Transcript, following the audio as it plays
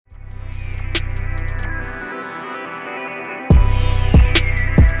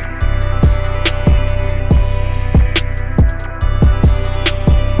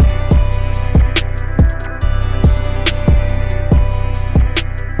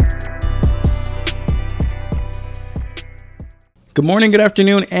Good morning, good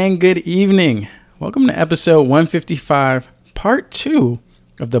afternoon, and good evening. Welcome to episode 155, part 2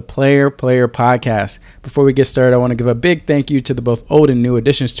 of the Player Podcast. Before we get started, I want to give a big thank you to the both old and new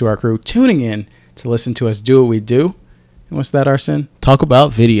additions to our crew tuning in to listen to us do what we do. And what's that, Arsene? Talk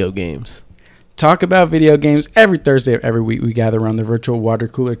about video games. Talk about video games. Every Thursday of every week, we gather around the virtual water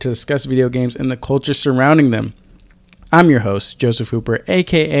cooler to discuss video games and the culture surrounding them. I'm your host, Joseph Hooper,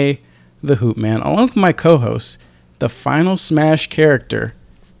 a.k.a. The Hoop Man, along with my co-host, the Final Smash character,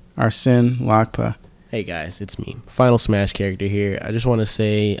 Arsene Lakpa. Hey guys, it's me, Final Smash character here. I just want to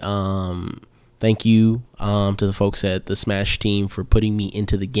say thank you to the folks at the Smash team for putting me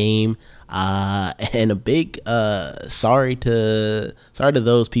into the game, and a big sorry to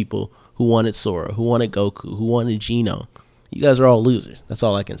those people who wanted Sora, who wanted Goku, who wanted Geno. You guys are all losers. That's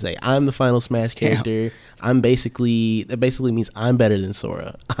all I can say. I'm the Final Smash character. That basically means I'm better than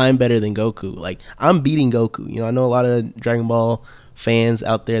Sora. I'm better than Goku. Like, I'm beating Goku. You know, I know a lot of Dragon Ball fans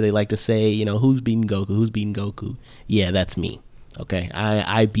out there, they like to say, you know, who's beating Goku? Yeah, that's me. Okay,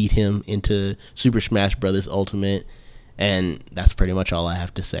 I beat him into Super Smash Brothers Ultimate, and that's pretty much all I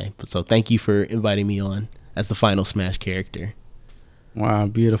have to say. So thank you for inviting me on as the Final Smash character. Wow,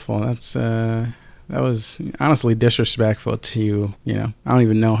 beautiful. That was honestly disrespectful to you. You know, I don't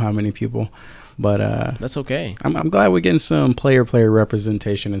even know how many people, but that's okay. I'm glad we're getting some player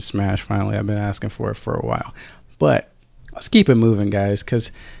representation in Smash finally. I've been asking for it for a while, but let's keep it moving, guys,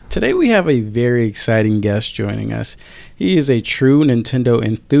 because today we have a very exciting guest joining us. He is a true Nintendo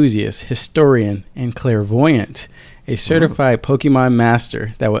enthusiast, historian, and clairvoyant, a certified Pokemon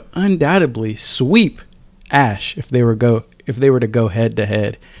master that would undoubtedly sweep Ash if they were to go head to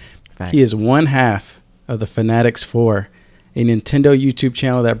head. He is one half of the Fanatics 4, a Nintendo YouTube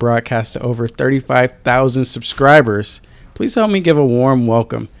channel that broadcasts to over 35,000 subscribers. Please help me give a warm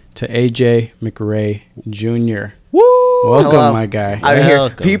welcome to AJ McRae Jr. Woo! Welcome, Hello. my guy. I hear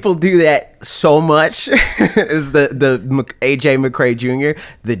people do that so much. Is the AJ McRae Jr.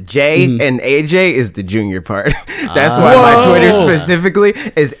 The J and AJ is the junior part. That's why my Twitter specifically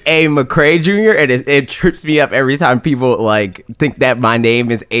is A McRae Jr. and it trips me up every time people like think that my name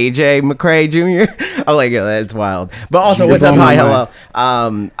is AJ McRae Jr. I'm like, yo, that's wild. But also, what's up? Hi, hello.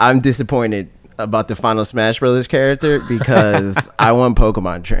 I'm disappointed about the Final Smash Brothers character because I want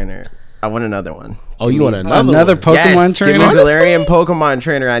Pokemon Trainer. I want another one. Oh, you want another Pokemon trainer? Give me Galarian Pokemon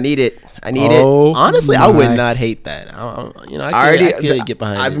Trainer. I need it. Honestly, I would not hate that. I could get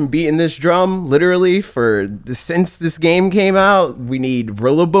behind it. I've been beating this drum literally since this game came out. We need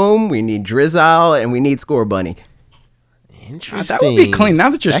Rillaboom, we need Drizzile, and we need Scorbunny. Interesting. That would be clean. Now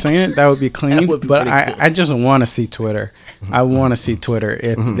that you're saying it, that would be clean. Would be but cool. I just want to see Twitter. I want to see Twitter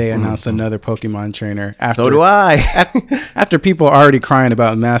if they announce another Pokemon trainer. So do I. After people are already crying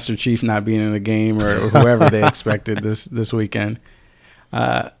about Master Chief not being in the game or whoever they expected this weekend.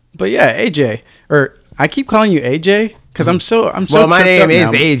 But yeah, AJ, or I keep calling you AJ because I'm so well, my name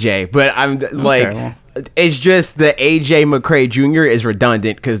is now. AJ, but I'm like. It's just the AJ McRae Jr. is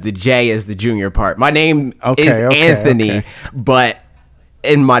redundant because the J is the junior part. My name is Anthony, but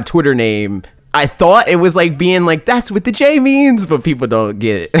in my Twitter name, I thought it was like being like, that's what the J means, but people don't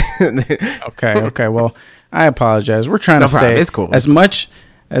get it. Okay. Well, I apologize. We're trying to stay it's cool. as much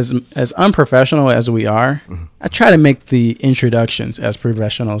as unprofessional as we are. I try to make the introductions as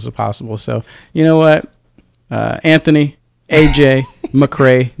professional as possible. So, you know what? Anthony, AJ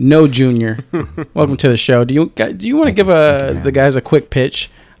McRae, no junior. Welcome to the show. Do you want to give the guys a quick pitch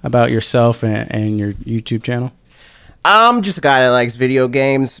about yourself and your YouTube channel? I'm just a guy that likes video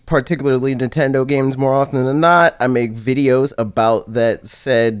games, particularly Nintendo games more often than not. I make videos about that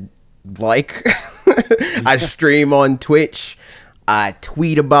said I stream on Twitch. I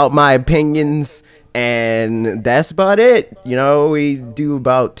tweet about my opinions. And that's about it. You know, we do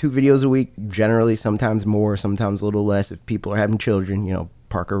about 2 videos a week, generally, sometimes more, sometimes a little less if people are having children. You know,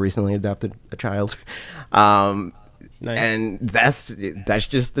 Parker recently adopted a child. Nice. And that's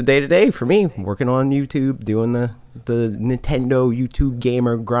just the day-to-day for me, working on YouTube, doing the Nintendo YouTube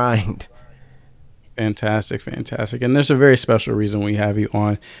gamer grind. Fantastic. And there's a very special reason we have you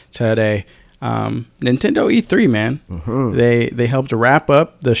on today. Nintendo E3, man. They helped wrap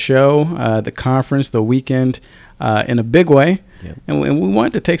up the show, the conference, the weekend in a big way. Yep. And we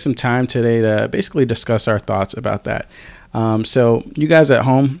wanted to take some time today to basically discuss our thoughts about that. So you guys at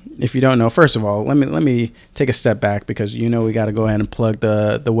home, if you don't know, first of all, let me take a step back because we got to go ahead and plug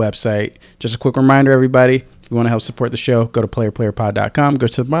the website. Just a quick reminder, everybody, you want to help support the show, go to playerplayerpod.com, go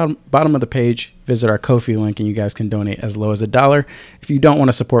to the bottom of the page, visit our Ko-fi link, and you guys can donate as low as $1. If you don't want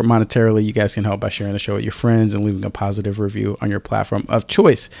to support monetarily, you guys can help by sharing the show with your friends and leaving a positive review on your platform of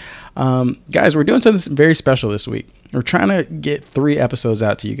choice. Guys, we're doing something very special this week. We're trying to get 3 episodes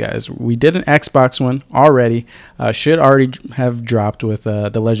out to you guys. We did an Xbox one already. Should already have dropped with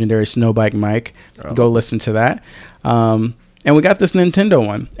the legendary Snowbike Mike. Go listen to that. And we got this Nintendo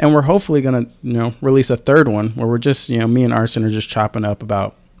one. And we're hopefully going to, release a 3rd one where we're just, me and Arson are just chopping up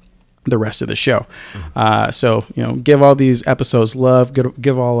about the rest of the show. So, give all these episodes love.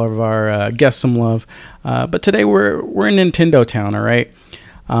 Give all of our guests some love. But today we're in Nintendo Town, all right?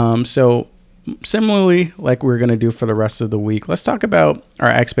 So similarly, like we're going to do for the rest of the week, let's talk about our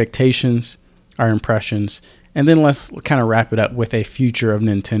expectations, our impressions, and then let's kind of wrap it up with a future of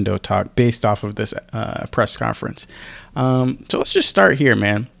Nintendo talk based off of this press conference. So let's just start here,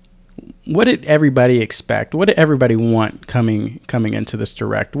 man. What did everybody expect? What did everybody want coming into this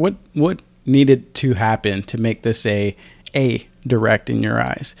direct? What needed to happen to make this a direct in your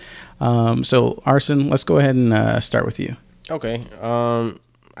eyes? So Arson, let's go ahead and start with you. Okay.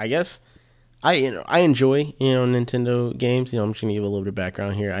 I guess I enjoy Nintendo games. I'm just gonna give a little bit of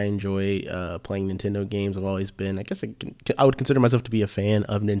background here. I enjoy playing Nintendo games. I've always been. I guess I would consider myself to be a fan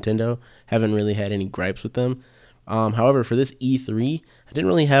of Nintendo. Haven't really had any gripes with them. However, for this E3, I didn't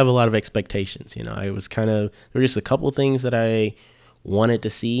really have a lot of expectations. I was there were just a couple of things that I wanted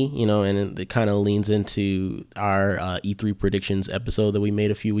to see. And it kind of leans into our E3 predictions episode that we made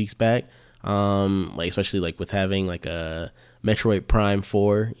a few weeks back. Especially with having a Metroid Prime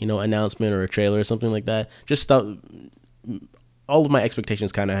 4, announcement or a trailer or something like that. Just stuff. All of my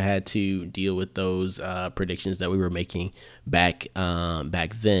expectations kind of had to deal with those predictions that we were making back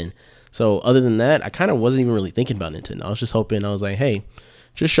then. So other than that, I kind of wasn't even really thinking about Nintendo. I was just hoping. I was like, hey,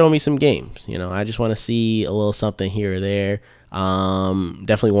 just show me some games. I just want to see a little something here or there.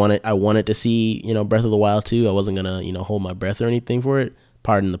 Definitely I wanted to see Breath of the Wild 2. I wasn't gonna hold my breath or anything for it.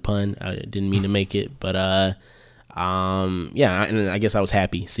 Pardon the pun. I didn't mean to make it, but yeah, and I guess I was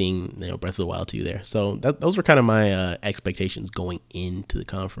happy seeing Breath of the Wild 2 there. So those were kind of my expectations going into the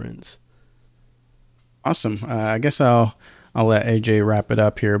conference. Awesome. I guess I'll let AJ wrap it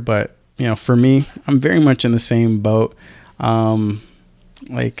up here, but for me, I'm very much in the same boat. Nintendo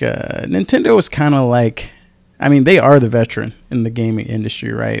is kind of they are the veteran in the gaming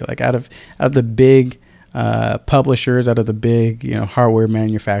industry, right? Out of the big publishers, out of the big hardware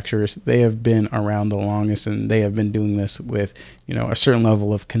manufacturers, they have been around the longest, and they have been doing this with a certain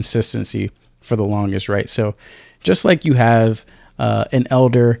level of consistency for the longest, right? So just like you have an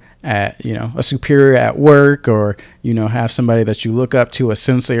elder at a superior at work, or have somebody that you look up to, a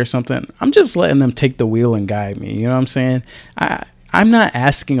sensei or something, I'm just letting them take the wheel and guide me. You know what I'm saying? I'm not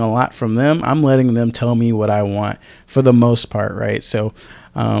asking a lot from them. I'm letting them tell me what I want for the most part, right? So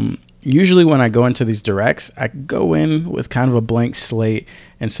usually when I go into these directs, I go in with kind of a blank slate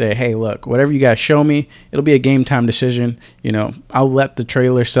and say, hey, look, whatever you guys show me, it'll be a game time decision. I'll let the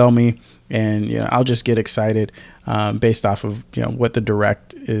trailer sell me, and I'll just get excited based off of what the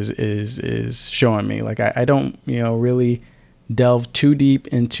direct is showing me. I don't really delve too deep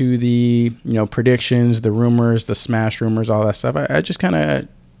into the predictions, the rumors, the Smash rumors, all that stuff. I just kind of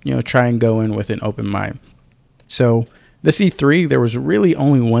try and go in with an open mind. So this E3, there was really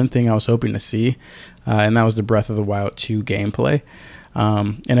only one thing I was hoping to see, and that was the Breath of the Wild 2 gameplay.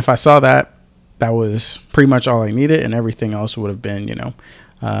 And if I saw that, that was pretty much all I needed, and everything else would have been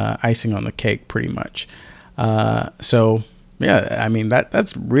icing on the cake pretty much. So yeah,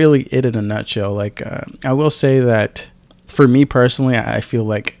 that's really it in a nutshell. I will say that for me personally, I feel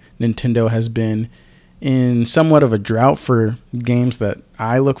like Nintendo has been in somewhat of a drought for games that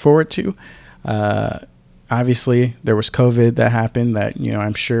I look forward to. Obviously there was COVID that happened that,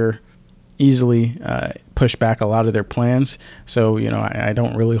 I'm sure easily pushed back a lot of their plans. So, I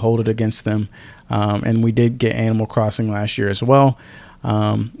don't really hold it against them. And we did get Animal Crossing last year as well.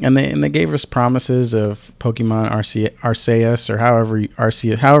 And they gave us promises of Pokemon Arceus, or however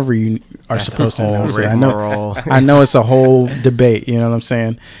you are That's supposed to announce it. rigmarole. I know it's a whole debate. You know what I'm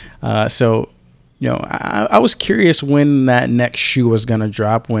saying? So I was curious when that next shoe was gonna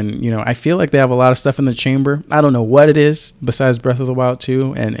drop. When I feel like they have a lot of stuff in the chamber. I don't know what it is besides Breath of the Wild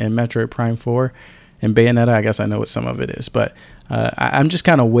 2 and Metroid Prime 4 and Bayonetta. I guess I know what some of it is, but I'm just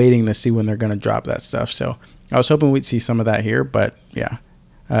kind of waiting to see when they're gonna drop that stuff. So I was hoping we'd see some of that here, but yeah.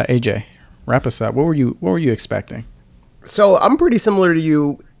 AJ, wrap us up. What were you expecting? So I'm pretty similar to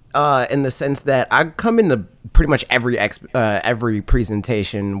you in the sense that I come in pretty much every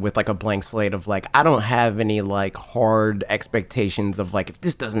presentation with like a blank slate of like, I don't have any like hard expectations of like, if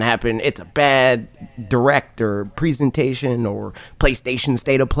this doesn't happen, it's a bad direct or presentation or PlayStation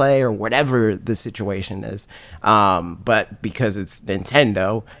State of Play or whatever the situation is. But because it's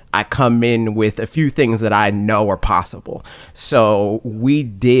Nintendo, I come in with a few things that I know are possible. So we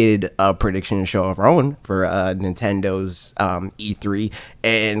did a prediction show of our own for Nintendo's E3,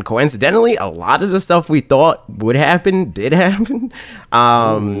 and coincidentally, a lot of the stuff we thought would happen did happen.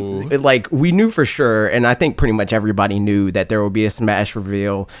 Like we knew for sure, and I think pretty much everybody knew that there would be a Smash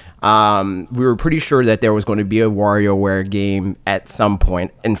reveal. We were pretty sure that there was going to be a WarioWare game at some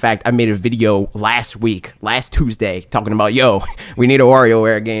point. In fact, I made a video last Tuesday, talking about, we need a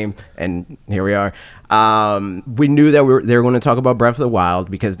WarioWare game, and here we are. We knew that they were going to talk about Breath of the Wild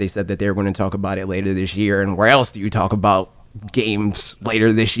because they said that they were going to talk about it later this year. And where else do you talk about games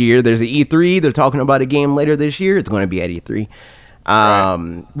later this year? There's an E3. They're talking about a game later this year. It's going to be at E3.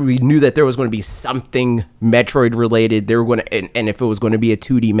 Right. We knew that there was going to be something Metroid related. They were going to, and if it was going to be a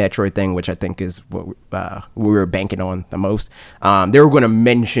 2D Metroid thing, which I think is what we were banking on the most, they were going to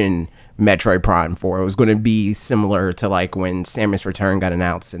mention Metroid Prime 4. It was going to be similar to like when Samus Return got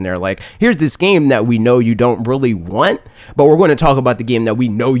announced, and they're like, here's this game that we know you don't really want, but we're going to talk about the game that we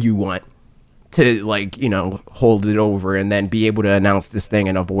know you want to, like, hold it over and then be able to announce this thing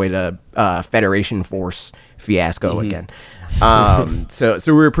and avoid a Federation Force fiasco again. So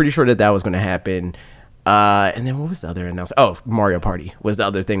we were pretty sure that was going to happen. And then what was the other announcement? Oh, Mario Party was the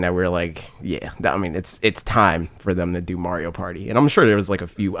other thing that we were like, it's time for them to do Mario Party. And I'm sure there was like a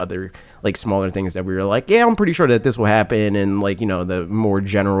few other like smaller things that we were like, I'm pretty sure that this will happen. And like, the more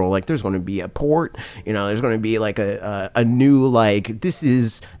general, like there's going to be a port, there's going to be like a new, like, this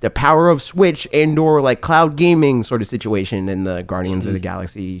is the power of Switch and or like cloud gaming sort of situation in the Guardians of the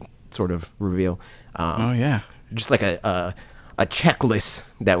Galaxy sort of reveal. Just like a checklist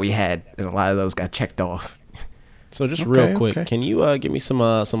that we had, and a lot of those got checked off. So just real quick, can you give me some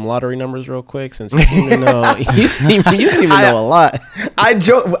lottery numbers real quick, since you seem to know you seem to know a lot. I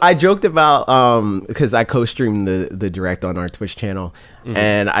joked about because I co-streamed the direct on our Twitch channel,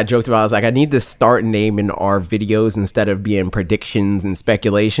 and I joked about, I was like, I need to start naming our videos, instead of being predictions and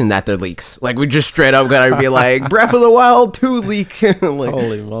speculation, that they're leaks. Like we just straight up gotta be like Breath of the Wild 2 leak. Like,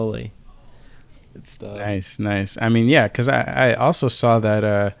 holy moly. Nice. I mean, yeah, because I also saw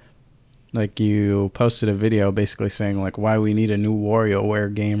that like you posted a video basically saying like why we need a new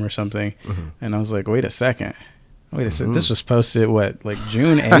WarioWare game or something, and I was like, wait a second, this was posted like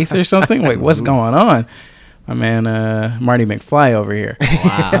June 8th or something. Wait, what's going on? My man Marty McFly over here.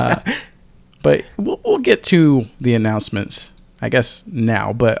 Wow. But we'll get to the announcements, I guess,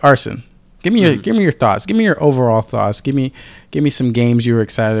 now. But Arson, give me your thoughts. Give me your overall thoughts. Give me some games you were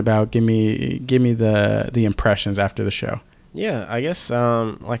excited about. Give me the impressions after the show. Yeah, I guess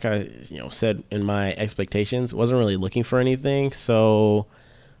like I said in my expectations, wasn't really looking for anything. So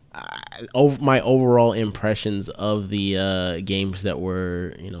my overall impressions of the games that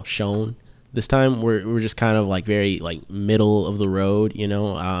were shown this time were just kind of like very like middle of the road.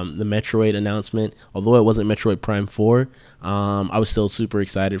 The Metroid announcement, although it wasn't Metroid Prime 4, I was still super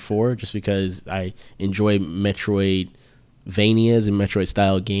excited for, just because I enjoy Metroidvanias and Metroid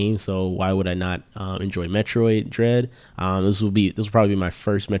style games. So why would I not enjoy Metroid Dread? This will probably be my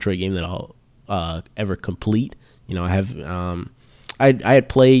first Metroid game that I'll ever complete. I have I had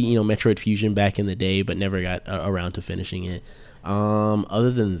played Metroid Fusion back in the day, but never got around to finishing it. Other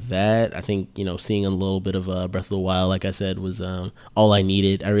than that, I think seeing a little bit of Breath of the Wild, like I said, was all I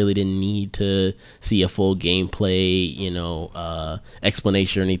needed. I really didn't need to see a full gameplay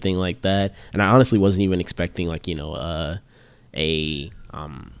explanation or anything like that, and I honestly wasn't even expecting like a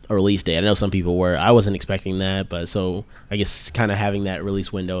release date. I know some people were. I wasn't expecting that, but so I guess kind of having that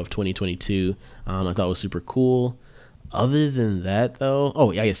release window of 2022 I thought was super cool. Other than that, though,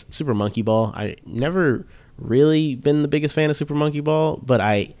 I guess Super Monkey Ball. I never really been the biggest fan of Super Monkey Ball, but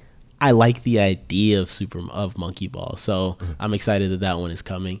I like the idea of Monkey Ball, so I'm excited that one is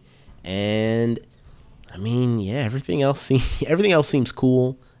coming. And I mean, everything else seems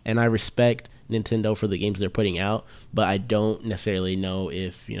cool, and I respect Nintendo for the games they're putting out, but I don't necessarily know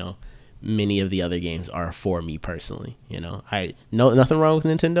if many of the other games are for me personally. I know nothing wrong with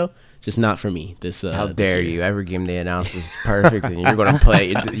Nintendo, just not for me. How dare you? Every game they announced was perfect, and you're going to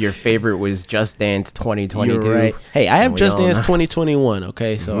play. Your favorite was Just Dance 2022. You're right. Hey, I have Just Dance 2021.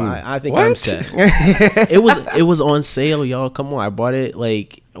 Okay, so I think I'm set. It was on sale, y'all. Come on, I bought it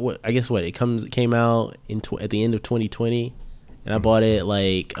like it came out at the end of 2020, and I bought it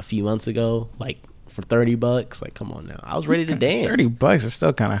like a few months ago, like for $30. Like, come on now. I was ready to dance. $30 is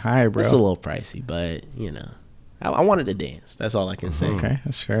still kind of high, bro. It's a little pricey, but I wanted to dance. That's all I can say. Okay,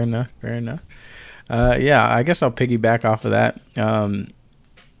 that's fair enough. Yeah, I guess I'll piggyback off of that.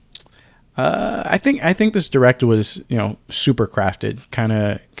 I think this direct was super crafted, kind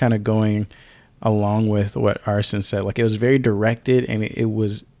of going along with what Arsene said. Like, it was very directed, and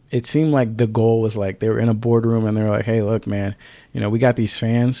it seemed like the goal was like they were in a boardroom and they were like, hey, look, man, we got these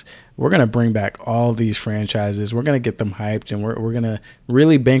fans. We're going to bring back all these franchises. We're going to get them hyped, and we're going to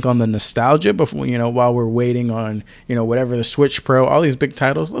really bank on the nostalgia before, while we're waiting on, whatever, the Switch Pro, all these big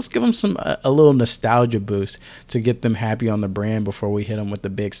titles. Let's give them a little nostalgia boost to get them happy on the brand before we hit them with the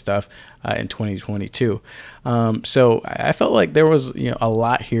big stuff in 2022. So I felt like there was, a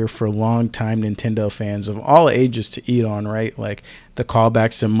lot here for long-time Nintendo fans of all ages to eat on, right? Like the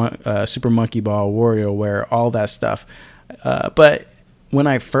callbacks to Super Monkey Ball, WarioWare, all that stuff. But when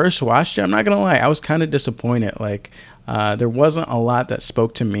I first watched it, I'm not going to lie, I was kind of disappointed. Like, there wasn't a lot that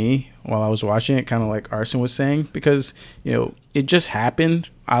spoke to me while I was watching it, kind of like Arsene was saying, because, it just happened,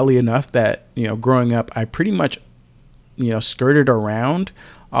 oddly enough, that, growing up, I pretty much, skirted around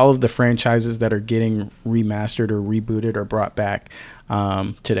all of the franchises that are getting remastered or rebooted or brought back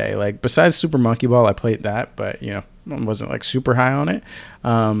today. Like, besides Super Monkey Ball, I played that, but, I wasn't like super high on it.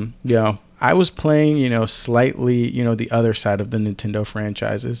 I was playing, slightly, the other side of the Nintendo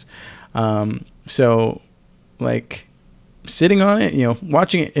franchises. So, like, sitting on it,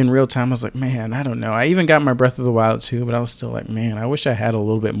 watching it in real time, I was like, man, I don't know. I even got my Breath of the Wild 2, but I was still like, man, I wish I had a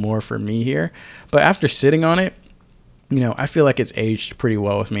little bit more for me here. But after sitting on it, I feel like it's aged pretty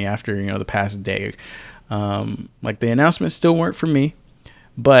well with me after, the past day. Like, the announcements still weren't for me,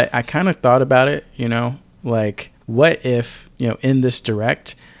 but I kind of thought about it, like, what if, in this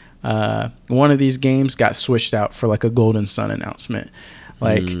direct, one of these games got switched out for like a Golden Sun announcement.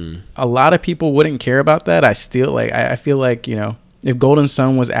 Like, a lot of people wouldn't care about that. I feel like, if Golden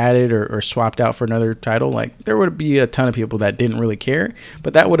Sun was added or swapped out for another title, like, there would be a ton of people that didn't really care,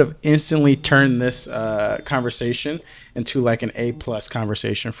 but that would have instantly turned this conversation into like an A+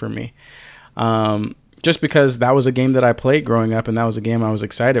 conversation for me. Just because that was a game that I played growing up, and that was a game I was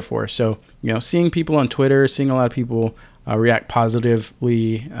excited for. So, seeing people on Twitter, seeing a lot of people react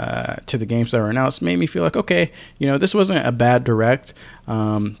positively to the games that were announced made me feel like, okay, this wasn't a bad direct.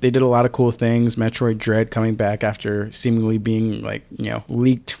 They did a lot of cool things. Metroid Dread coming back after seemingly being like,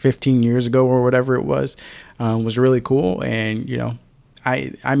 leaked 15 years ago or whatever it was really cool. And,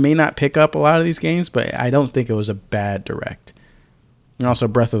 I may not pick up a lot of these games, but I don't think it was a bad direct. And also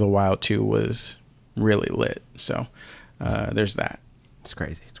Breath of the Wild 2 was really lit. So there's that. It's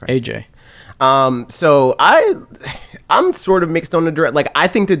crazy. AJ. So I'm sort of mixed on the direct. Like, I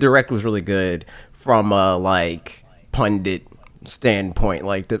think the direct was really good from a like pundit standpoint,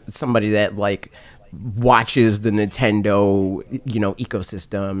 like somebody that like watches the Nintendo,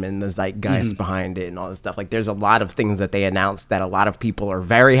 ecosystem and the zeitgeist behind it and all this stuff. Like, there's a lot of things that they announced that a lot of people are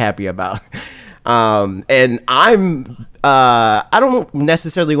very happy about. And I don't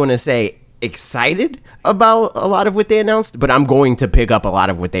necessarily want to say excited about a lot of what they announced, but I'm going to pick up a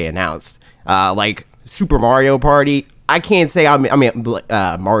lot of what they announced. Like Super Mario Party. I can't say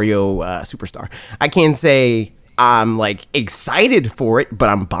Mario Superstar. I can't say I'm like excited for it, but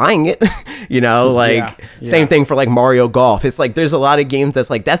I'm buying it. Same thing for like Mario Golf. It's like there's a lot of games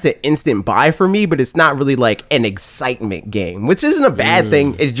that's an instant buy for me, but it's not really like an excitement game, which isn't a bad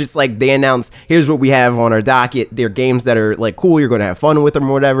thing. It's just like they announced, here's what we have on our docket. They're games that are like cool, you're gonna have fun with them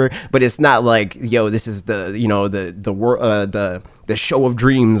or whatever, but it's not like, this is the the show of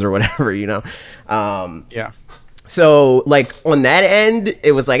dreams or whatever. So, like, on that end,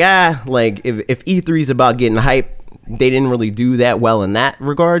 it was like, like, if E3 is about getting hype, they didn't really do that well in that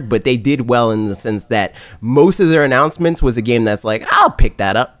regard, but they did well in the sense that most of their announcements was a game that's like, I'll pick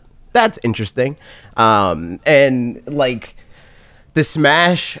that up. That's interesting. And, like, the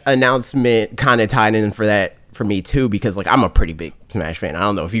Smash announcement kind of tied in for that for me, too, because, like, I'm a pretty big Smash fan. I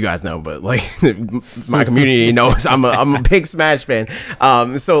don't know if you guys know, but like my community knows I'm a big Smash fan.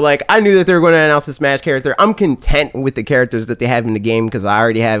 So like I knew that they were going to announce a Smash character. I'm content with the characters that they have in the game because I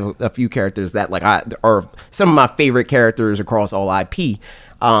already have a few characters that like are some of my favorite characters across all IP.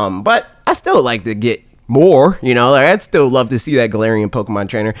 But I still like to get more, like I'd still love to see that Galarian Pokemon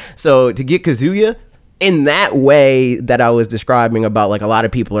trainer. So to get Kazuya in that way that I was describing about like a lot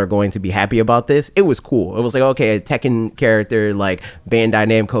of people are going to be happy about this, it was cool. It was like, okay, a Tekken character, like Bandai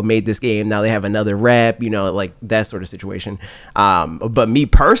Namco made this game, now they have another rep, like that sort of situation. But me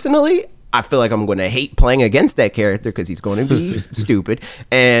personally, I feel like I'm going to hate playing against that character because he's going to be stupid,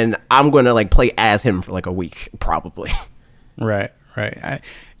 and I'm going to like play as him for like a week probably. Right.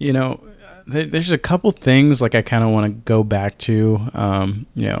 there's a couple things like I kind of want to go back to,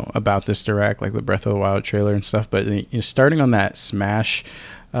 about this direct, like the Breath of the Wild trailer and stuff. But starting on that Smash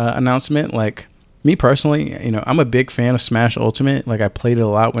announcement, like me personally, I'm a big fan of Smash Ultimate. Like I played it a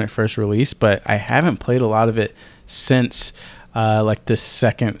lot when it first released, but I haven't played a lot of it since like this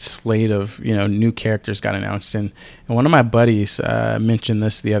second slate of new characters got announced. And one of my buddies mentioned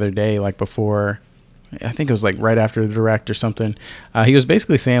this the other day, like before. I think it was like right after the direct or something. He was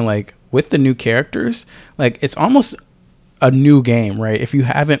basically saying like with the new characters, like it's almost a new game, right? If you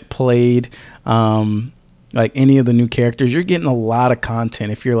haven't played like any of the new characters, you're getting a lot of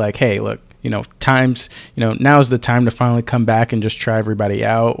content. If you're like, hey, look, now's the time to finally come back and just try everybody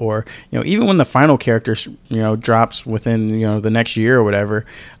out. Or, even when the final character, drops within, the next year or whatever,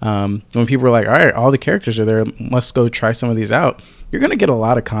 when people are like, all right, all the characters are there, let's go try some of these out. You're going to get a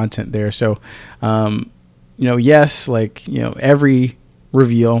lot of content there. So, yes, like, every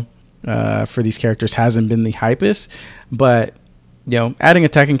reveal for these characters hasn't been the hypest, but, adding a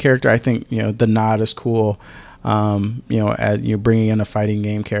Tekken character, I think, the nod is cool. As you're bringing in a fighting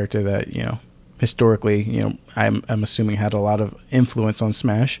game character that, historically, I'm assuming had a lot of influence on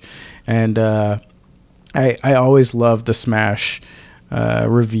Smash. And I always love the Smash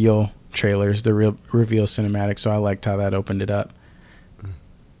reveal trailers, the reveal cinematic. So I liked how that opened it up.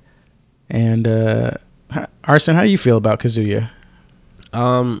 And Arsene, how do you feel about Kazuya?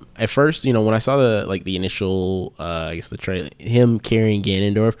 At first, when I saw the initial, the trailer, him carrying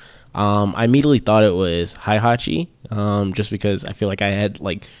Ganondorf, I immediately thought it was Heihachi, just because I feel like I had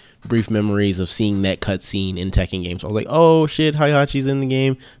like brief memories of seeing that cutscene in Tekken games. So I was like, oh shit, Heihachi's in the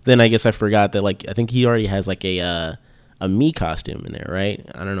game. Then I guess I forgot that I think he already has like a Mii costume in there, right?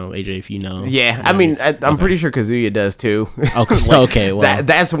 I don't know, AJ, if you know. Yeah, I mean, I'm pretty sure Kazuya does too. Okay, okay, well,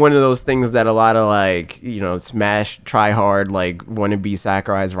 that's one of those things that a lot of Smash try hard wannabe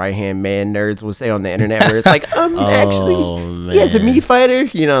Sakurai's right hand man nerds will say on the internet, where it's like, actually, he has a Mii fighter.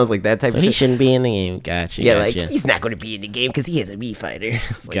 It's like that type of shit. He shouldn't be in the game. Gotcha. Yeah, gotcha. he's not going to be in the game because he has a Mii fighter.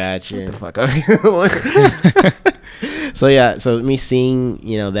 Gotcha. What the fuck? So me seeing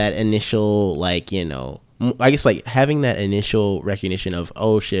that initial I guess having that initial recognition of,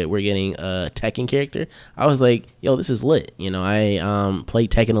 oh shit, we're getting a Tekken character. I was like, yo, this is lit. I played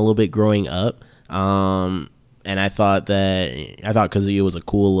Tekken a little bit growing up, and I thought Kazuya was a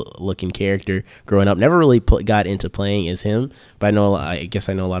cool looking character growing up. Never really got into playing as him, but I guess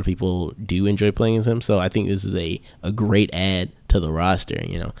I know a lot of people do enjoy playing as him. So I think this is a great add to the roster. I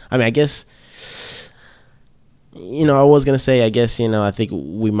mean, I guess. I was going to say, I guess, I think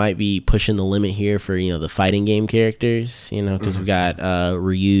we might be pushing the limit here for, the fighting game characters, because we've got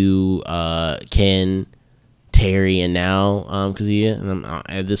Ryu, Ken, Terry, and now Kazuya. And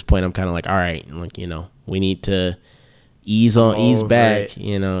at this point, I'm kind of like, all right, we need to ease back.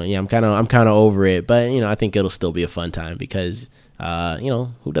 I'm kind of over it. But, I think it'll still be a fun time because,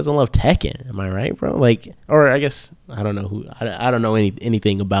 who doesn't love Tekken? Am I right, bro? Or I guess I don't know I don't know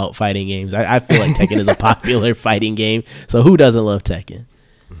anything about fighting games. I feel like Tekken is a popular fighting game, so who doesn't love Tekken?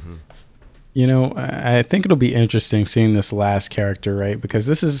 I think it'll be interesting seeing this last character, right? Because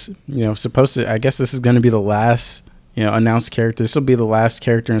this is, supposed to. I guess this is going to be the last, announced character. This will be the last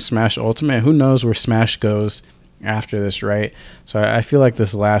character in Smash Ultimate. Who knows where Smash goes after this, right? So I feel like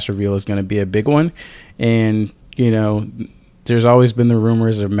this last reveal is going to be a big one, and there's always been the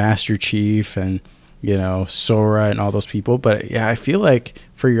rumors of Master Chief and, Sora and all those people. But yeah, I feel like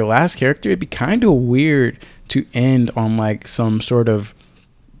for your last character, it'd be kind of weird to end on some sort of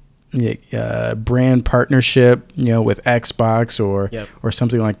brand partnership, with Xbox or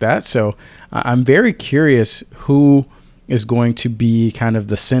something like that. So I'm very curious who is going to be kind of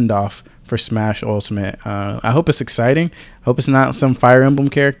the send off for Smash Ultimate. I hope it's exciting. I hope it's not some Fire Emblem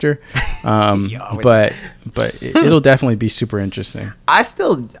character. But it'll definitely be super interesting.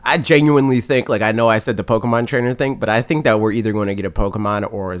 I genuinely think, I know I said the Pokemon trainer thing, but I think that we're either going to get a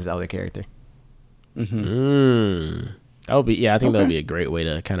Pokemon or a Zelda character. Mm-hmm. I think that would be a great way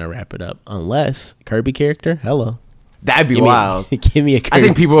to kind of wrap it up. Unless Kirby character, hello. That'd be wild. Give me a Kirby. I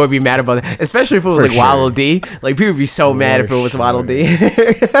think people would be mad about that, especially if it was Waddle Dee. People would be so mad if it was Waddle Dee.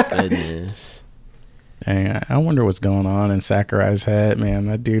 Goodness. Dang, I wonder what's going on in Sakurai's head, man.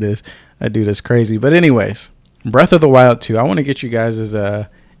 That dude is crazy. But anyways, Breath of the Wild 2. I want to get you guys'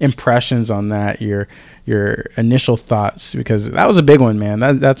 impressions on that, your initial thoughts, because that was a big one, man.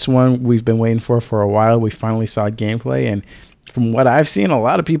 That's one we've been waiting for a while. We finally saw gameplay, and from what I've seen, a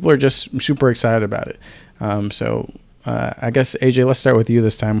lot of people are just super excited about it. I guess, AJ, let's start with you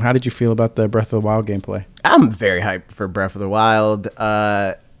this time. How did you feel about the Breath of the Wild gameplay? I'm very hyped for Breath of the Wild.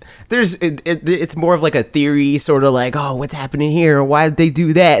 it's more of like a theory, sort of like, oh, what's happening here, or why did they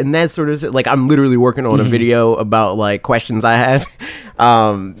do that, and that sort of like, I'm literally working on a video about like questions I have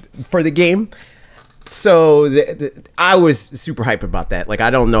for the game. So I was super hyped about that. Like, I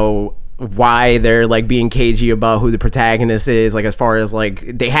don't know why they're like being cagey about who the protagonist is, like as far as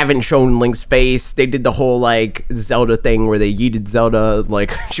like they haven't shown Link's face. They did the whole like Zelda thing where they yeeted Zelda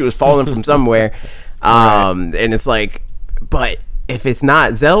like she was falling from somewhere. And it's like, but if it's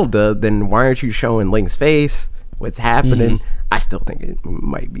not Zelda, then why aren't you showing Link's face? What's happening? I still think it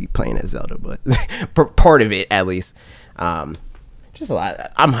might be playing as Zelda, but part of it at least. Just a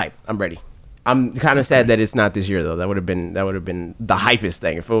lot. I'm hyped. I'm ready. I'm kind of sad that it's not this year though. That would have been the hypest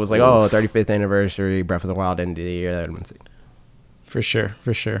thing. If it was like, 35th anniversary, Breath of the Wild end of the year, that would have been sick. For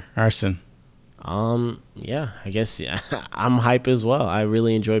sure. Arson. Yeah, I guess I'm hype as well. I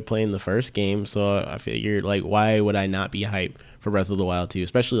really enjoyed playing the first game, so I figured like, why would I not be hyped for Breath of the Wild 2?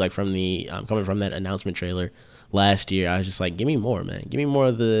 Especially like from the coming from that announcement trailer last year. I was just like, give me more, man. Give me more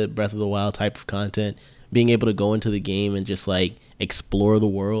of the Breath of the Wild type of content. Being able to go into the game and just like explore the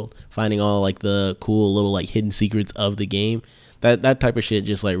world, finding all like the cool little like hidden secrets of the game. That type of shit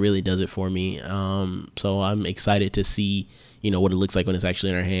just like really does it for me. So I'm excited to see, what it looks like when it's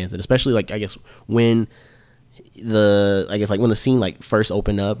actually in our hands, and especially like I guess when the scene like first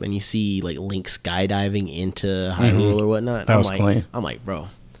opened up and you see like Link skydiving into Hyrule or whatnot. That was clean. I'm like, bro,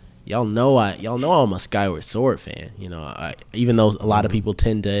 y'all know I'm a Skyward Sword fan. Even though a lot of people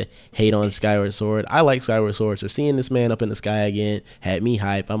tend to hate on Skyward Sword, I like Skyward Sword. So seeing this man up in the sky again had me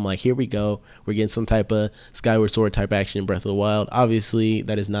hype. I'm like, here we go. We're getting some type of Skyward Sword type action in Breath of the Wild. Obviously,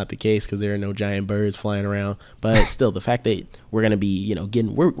 that is not the case because there are no giant birds flying around. But still, the fact that we're gonna be,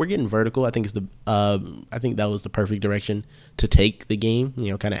 we're getting vertical. I think I think that was the perfect direction to take the game.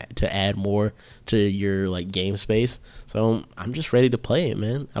 Kind of to add more to your like game space. So I'm just ready to play it,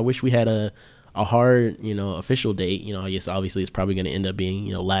 man. I wish we had a hard, official date. I guess obviously it's probably going to end up being,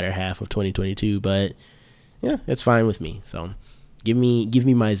 latter half of 2022, but yeah, it's fine with me. So give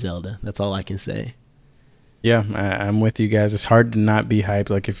me my Zelda. That's all I can say. Yeah, I'm with you guys. It's hard to not be hyped.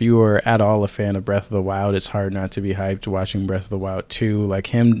 Like if you were at all a fan of Breath of the Wild, it's hard not to be hyped watching Breath of the Wild 2. Like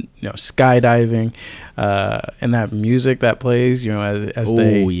him, skydiving, and that music that plays, as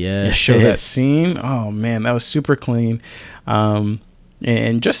they show that scene. Oh man, that was super clean.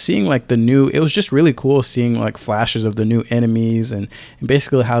 And just seeing like it was just really cool seeing like flashes of the new enemies and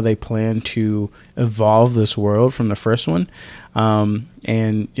basically how they plan to evolve this world from the first one. I'm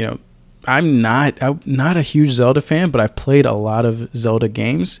not a huge Zelda fan, but I've played a lot of Zelda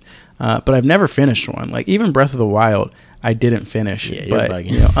games, but I've never finished one. Like even Breath of the Wild, I didn't finish. Yeah, but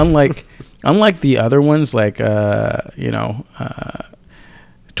you're bugging. unlike the other ones, like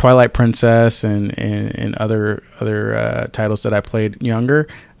Twilight Princess and other titles that I played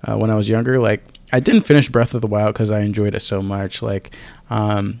when I was younger, like I didn't finish Breath of the Wild because I enjoyed it so much. Like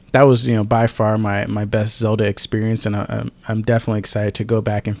that was by far my best Zelda experience, and I'm definitely excited to go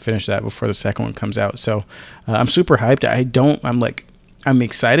back and finish that before the second one comes out. So I'm super hyped. I'm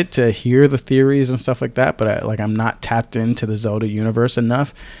excited to hear the theories and stuff like that, but I'm not tapped into the Zelda universe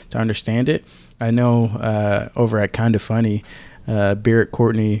enough to understand it. I know over at Kinda Funny, Barrett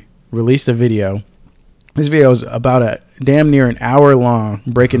Courtney released a video. This video is about a damn near an hour long,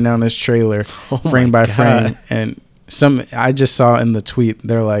 breaking down this trailer frame by frame. And I just saw in the tweet,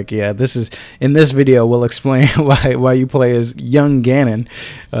 they're like, yeah, in this video we'll explain why you play as young Ganon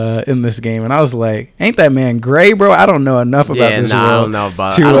in this game. And I was like, ain't that man gray, bro? I don't know enough about this world. I don't know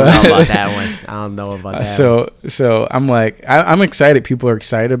about that one. I don't know about that one. So I'm like, I'm excited. People are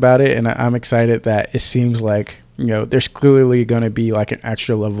excited about it, and I'm excited that it seems like there's clearly going to be like an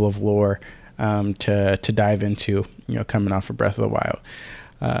extra level of lore to dive into, coming off of Breath of the Wild.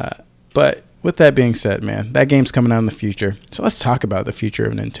 But with that being said, man, that game's coming out in the future. So let's talk about the future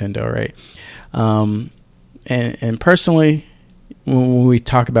of Nintendo, right? And personally, when we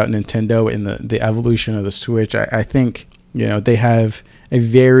talk about Nintendo and the evolution of the Switch, I think, they have a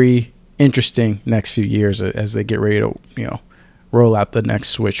very interesting next few years as they get ready to, roll out the next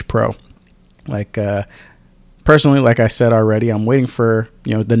Switch Pro. Like, personally, like I said already, I'm waiting for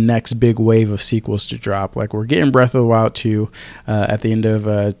the next big wave of sequels to drop. Like we're getting Breath of the Wild 2 at the end of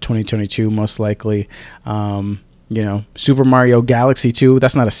 2022, most likely. Super Mario Galaxy 2.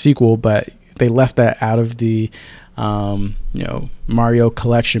 That's not a sequel, but they left that out of the Mario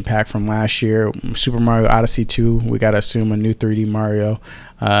collection pack from last year. Super Mario Odyssey 2. We gotta assume a new 3D Mario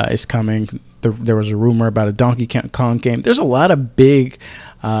is coming. There was a rumor about a Donkey Kong game. There's a lot of big,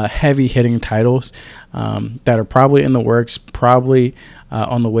 heavy-hitting titles that are probably in the works, probably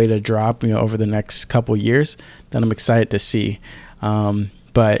on the way to drop, over the next couple years that I'm excited to see.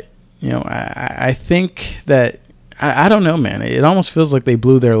 But I think that I don't know, man. It almost feels like they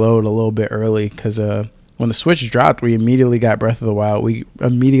blew their load a little bit early because when the Switch dropped, we immediately got Breath of the Wild. We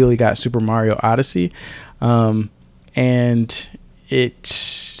immediately got Super Mario Odyssey, and it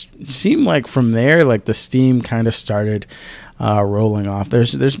seemed like from there, like the steam kind of started rolling off.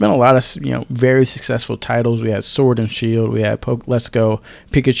 There's been a lot of very successful titles. We had Sword and Shield. We had Let's Go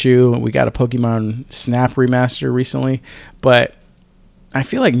Pikachu. We got a Pokemon Snap remaster recently, but I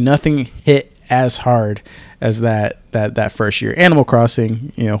feel like nothing hit as hard as that first year. Animal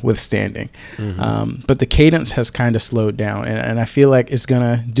Crossing, withstanding. Mm-hmm. But the cadence has kind of slowed down, and I feel like it's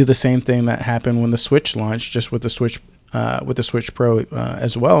gonna do the same thing that happened when the Switch launched, just with the Switch Pro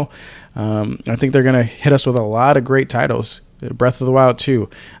as well. I think they're gonna hit us with a lot of great titles. Breath of the Wild 2,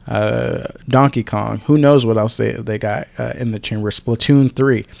 Donkey Kong. Who knows what else they got in the chamber? Splatoon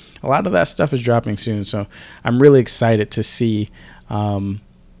 3. A lot of that stuff is dropping soon, so I'm really excited to see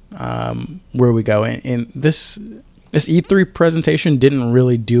where we go. And this E3 presentation didn't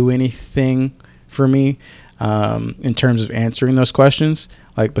really do anything for me in terms of answering those questions.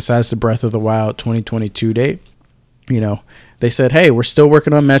 Like besides the Breath of the Wild 2022 date, they said, hey, we're still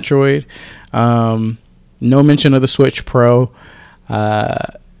working on Metroid. No mention of the Switch Pro,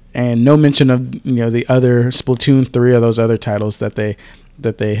 and no mention of the other Splatoon 3 or those other titles that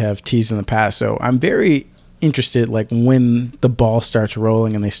they have teased in the past. So I'm very interested, like when the ball starts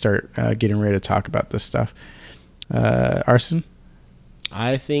rolling and they start getting ready to talk about this stuff. Arson?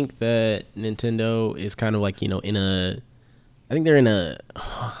 I think that Nintendo is kind of like I think they're in a.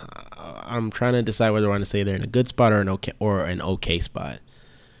 I'm trying to decide whether I want to say they're in a good spot or an okay spot.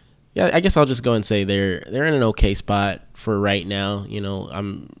 Yeah, I guess I'll just go and say they're in an okay spot for right now.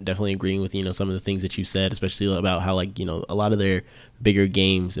 I'm definitely agreeing with some of the things that you said, especially about how a lot of their bigger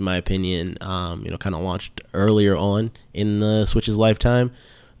games, in my opinion, kind of launched earlier on in the Switch's lifetime.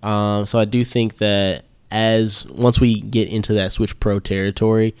 So I do think that once we get into that Switch Pro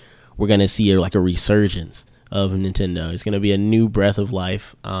territory, we're gonna see a resurgence of Nintendo. It's gonna be a new breath of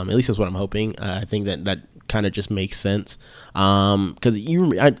life. At least that's what I'm hoping. I think that kind of just makes sense, because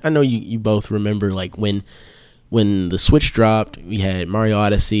I know you both remember when the Switch dropped, we had Mario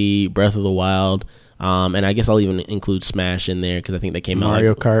Odyssey, Breath of the Wild, and I guess I'll even include Smash in there because I think that came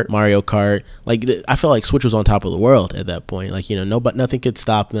Mario out Mario Kart. I felt like Switch was on top of the world at that point. Nothing could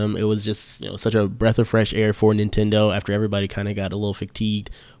stop them. It was just such a breath of fresh air for Nintendo after everybody kind of got a little fatigued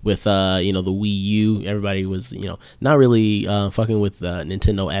with the Wii U. Everybody was not really fucking with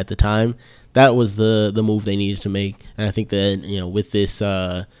Nintendo at the time. That was the move they needed to make, and I think that with this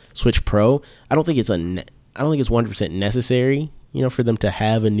Switch Pro, I don't think it's 100% necessary for them to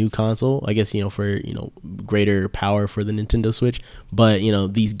have a new console. I guess for greater power for the Nintendo Switch, but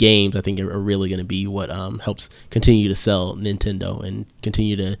these games I think are really going to be what helps continue to sell Nintendo and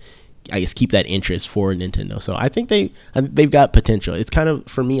continue to, I guess, keep that interest for Nintendo. So I think they've got potential. It's kind of,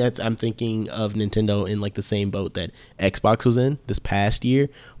 for me, I'm thinking of Nintendo in the same boat that Xbox was in this past year,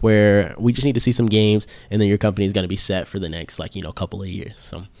 where we just need to see some games and then your company is going to be set for the next couple of years.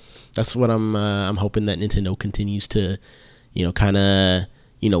 So that's what I'm hoping that Nintendo continues to kind of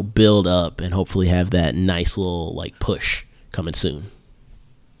build up and hopefully have that nice little push coming soon.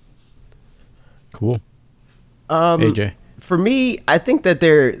 Cool. AJ? For me, I think that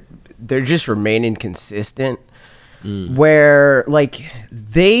they're just remaining consistent, where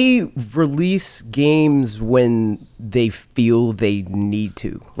they release games when they feel they need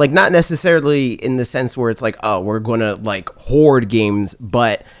to, not necessarily in the sense where it's we're gonna hoard games,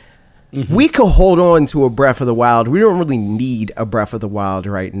 but we could hold on to a Breath of the Wild. We don't really need a Breath of the Wild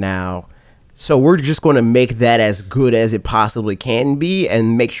right now, so we're just going to make that as good as it possibly can be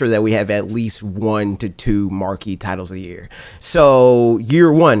and make sure that we have at least 1 to 2 marquee titles a year. So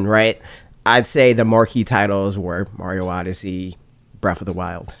year one, right, I'd say the marquee titles were Mario Odyssey, Breath of the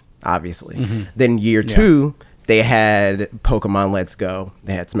Wild, obviously. Then year two, they had Pokemon Let's Go,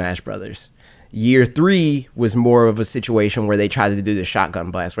 they had Smash Brothers. Year 3 was more of a situation where they tried to do the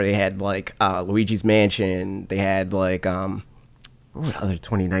shotgun blast, where they had Luigi's Mansion. They had what other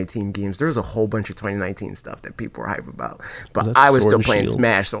 2019 games? There was a whole bunch of 2019 stuff that people were hype about, but I was still playing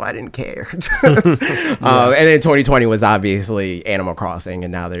Smash, so I didn't care. And then 2020 was obviously Animal Crossing,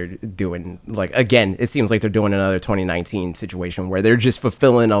 and now they're doing again, it seems like they're doing another 2019 situation where they're just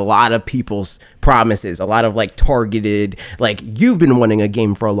fulfilling a lot of people's promises, a lot of targeted, you've been wanting a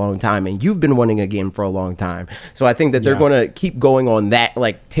game for a long time, and you've been wanting a game for a long time. So I think that they're going to keep going on that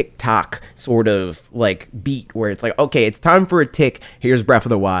TikTok sort of beat where it's okay, it's time for a tick. Here's Breath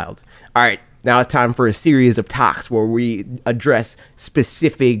of the Wild. All right, now it's time for a series of talks where we address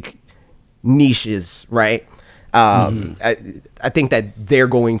specific niches, right? I think that they're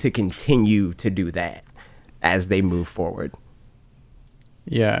going to continue to do that as they move forward.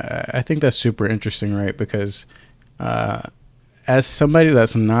 Yeah, I think that's super interesting, right? Because as somebody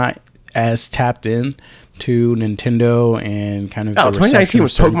that's not as tapped in to Nintendo and kind of 2019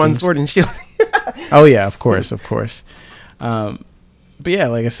 was Pokemon Sword and Shield. Oh yeah, of course. But yeah,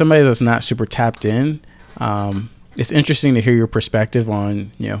 like as somebody that's not super tapped in, it's interesting to hear your perspective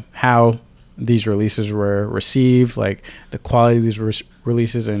on, how these releases were received, like the quality of these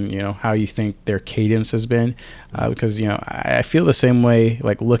releases, and how you think their cadence has been, because I feel the same way.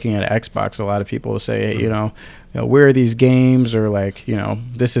 Like looking at Xbox, a lot of people will say, hey, where are these games, or like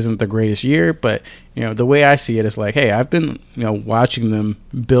this isn't the greatest year, but the way I see it is like, hey, I've been watching them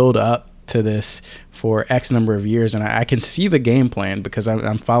build up to this for X number of years, and I can see the game plan because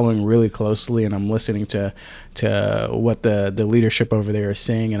I'm following really closely, and I'm listening to what the leadership over there is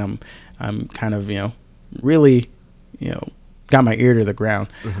saying, and I'm kind of really got my ear to the ground.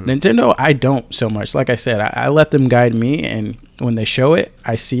 Nintendo, I don't so much. Like I said, I let them guide me, and when they show it,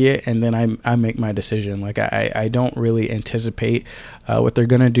 I see it, and then I make my decision. Like I don't really anticipate what they're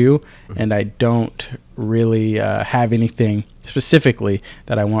gonna do, and I don't really have anything specifically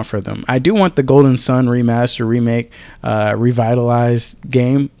that I want for them. I do want the Golden Sun remaster, remake, revitalized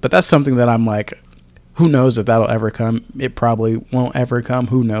game, but that's something that I'm like, who knows if that'll ever come. It probably won't ever come.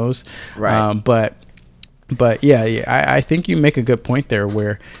 Who knows? Right. But yeah, I think you make a good point there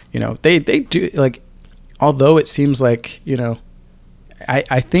where, they do, like, although it seems like,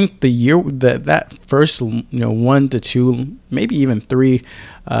 I think the year that first, 1 to 2, maybe even 3,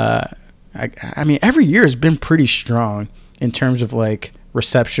 I mean, every year has been pretty strong in terms of like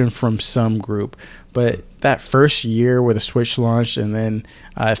reception from some group. But that first year where the Switch launched, and then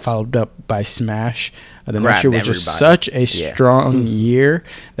followed up by Smash, the next year was just such a strong year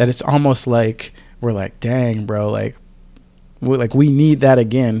that it's almost like we're like, dang, bro, like we need that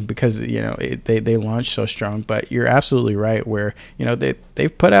again, because they launched so strong. But you're absolutely right where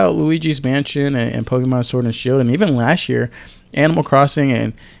they've put out Luigi's Mansion and Pokemon Sword and Shield, and even last year Animal Crossing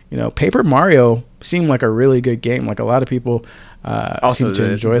and Paper Mario seemed like a really good game. Like a lot of people seem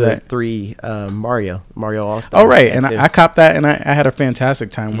to enjoy that. 3 Mario All-Star. Oh right, and I copped that, and I had a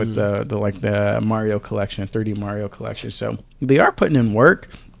fantastic time with the Mario collection, 3D Mario collection. So they are putting in work.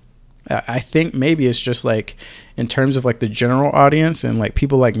 I think maybe it's just like in terms of like the general audience and like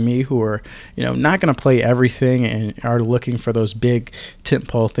people like me who are not going to play everything and are looking for those big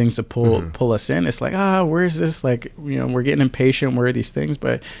tentpole things to pull us in. It's like, where's this, like we're getting impatient, where are these things,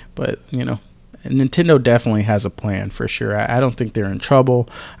 but Nintendo definitely has a plan for sure. I don't think they're in trouble.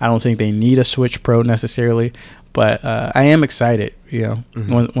 I don't think they need a Switch Pro necessarily, but I am excited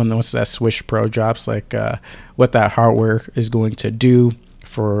when once that Switch Pro drops, like what that hardware is going to do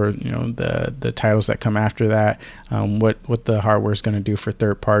for the titles that come after that, what the hardware is going to do for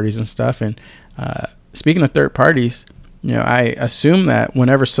third parties and stuff. And speaking of third parties, I assume that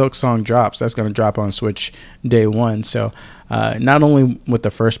whenever Silksong drops, that's going to drop on Switch day one. So not only with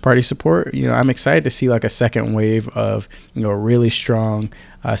the first party support, I'm excited to see like a second wave of really strong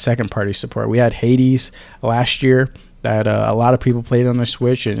second party support. We had Hades last year that a lot of people played on their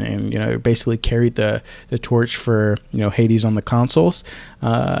Switch, and basically carried the torch for Hades on the consoles.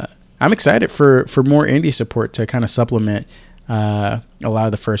 I'm excited for more indie support to kind of supplement a lot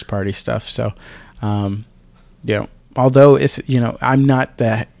of the first party stuff. So although it's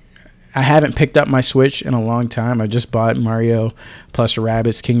I haven't picked up my Switch in a long time. I just bought Mario plus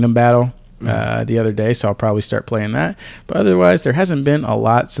Rabbids Kingdom Battle the other day, so I'll probably start playing that. But otherwise, there hasn't been a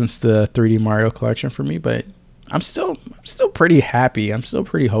lot since the 3D Mario collection for me, but I'm still pretty happy. I'm still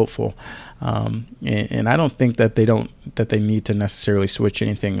pretty hopeful, and I don't think that they need to necessarily switch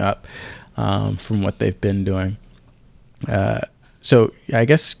anything up from what they've been doing. So I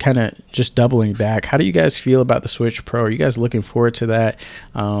guess kind of just doubling back, how do you guys feel about the Switch Pro? Are you guys looking forward to that?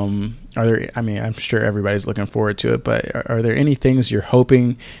 I'm sure everybody's looking forward to it, but are there any things you're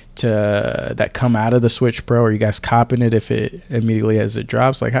hoping that come out of the Switch Pro? Are you guys copping it if it immediately as it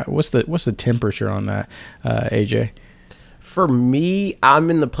drops? Like what's the temperature on that, AJ? For me,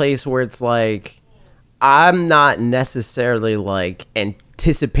 I'm in the place where it's like, I'm not necessarily like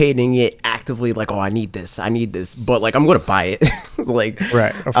anticipating it actively, like, I need this, but like I'm gonna buy it. Like,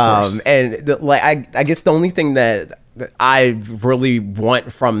 right, of course. And I guess the only thing that I really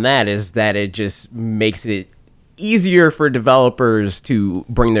want from that is that it just makes it easier for developers to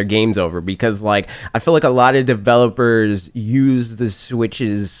bring their games over, because like I feel like a lot of developers use the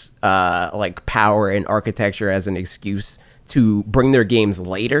Switch's like power and architecture as an excuse to bring their games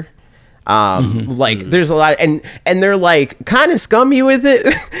later. Like there's a lot, and they're like kind of scummy with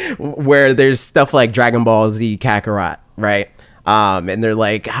it, where there's stuff like Dragon Ball Z Kakarot, right? And they're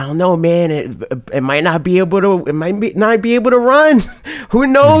like, I don't know, man. It might not be able to. Not be able to run. Who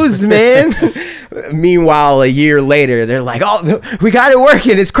knows, man? Meanwhile, a year later, they're like, oh, we got it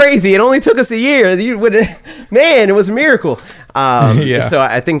working. It's crazy. It only took us a year. Man, it was a miracle. So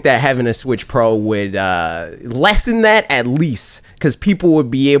I think that having a Switch Pro would lessen that at least, because people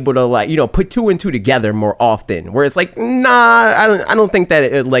would be able to, like, put 2 and 2 together more often. Where it's like, nah, I don't think that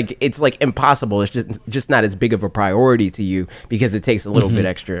it's like impossible. It's just not as big of a priority to you because it takes a little bit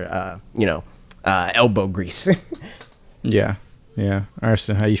extra, elbow grease. Yeah.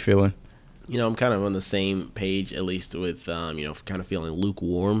 Arston, how you feeling? I'm kind of on the same page, at least with, kind of feeling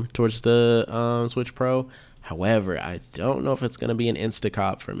lukewarm towards the Switch Pro. However, I don't know if it's going to be an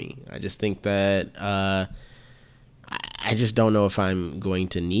insta-cop for me. I just think that I just don't know if I'm going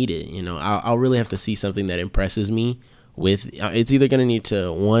to need it. I'll really have to see something that impresses me with. It's either going to need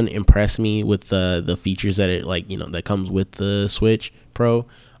to, one, impress me with the features that it that comes with the Switch Pro,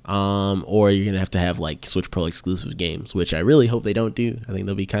 or you're going to have like Switch Pro exclusive games, which I really hope they don't do. I think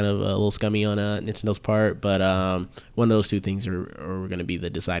they'll be kind of a little scummy on Nintendo's part, but one of those two things are going to be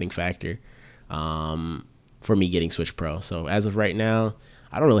the deciding factor for me getting Switch Pro. So as of right now,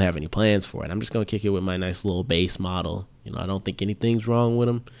 I don't really have any plans for it. I'm just going to kick it with my nice little base model. I don't think anything's wrong with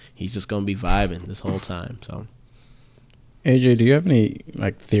him. He's just going to be vibing this whole time. So, AJ, do you have any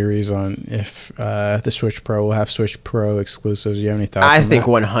theories on if the Switch Pro will have Switch Pro exclusives? Do you have any thoughts? I think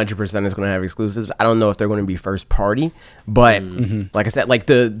 100% is going to have exclusives. I don't know if they're going to be first party, but like I said,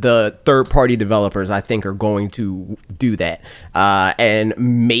 the third party developers, I think, are going to do that. And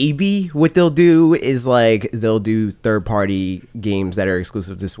maybe what they'll do is they'll do third party games that are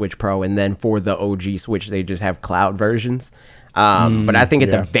exclusive to Switch Pro, and then for the OG Switch, they just have cloud versions. But I think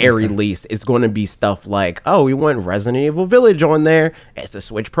at the very least, it's going to be stuff like, oh, we want Resident Evil Village on there. It's a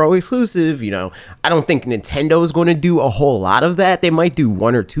Switch Pro exclusive. I don't think Nintendo is going to do a whole lot of that. They might do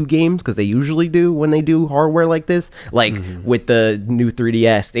 1 or 2 games, because they usually do when they do hardware like this. With the new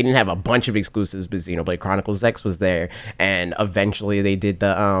 3DS, they didn't have a bunch of exclusives, but Xenoblade Chronicles X was there, and eventually they did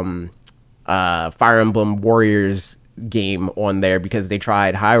the Fire Emblem Warriors game on there because they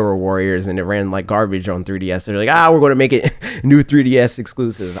tried Hyrule Warriors and it ran like garbage on 3DS. So they're like, we're going to make it new 3DS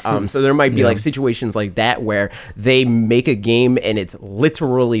exclusive. So there might be situations like that where they make a game and it's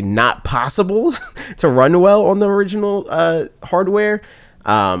literally not possible to run well on the original hardware.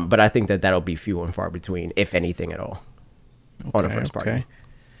 But I think that'll be few and far between, if anything at all, on a first party.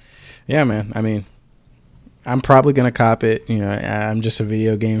 Yeah, man. I mean, I'm probably gonna cop it. I'm just a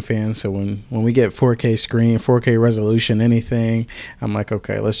video game fan, so when we get 4K screen, 4K resolution, anything, I'm like,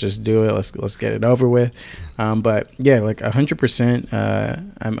 okay, let's just do it. Let's get it over with. But yeah,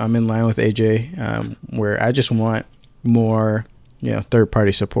 100%. I'm in line with AJ, where I just want more, third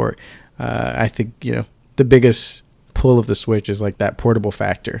party support. I think the biggest pull of the Switch is that portable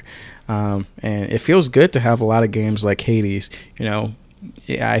factor, and it feels good to have a lot of games like Hades.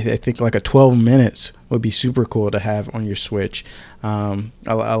 I think a 12 minutes would be super cool to have on your Switch. A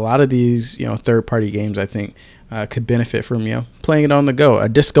lot of these, third-party games, I think, could benefit from, playing it on the go. A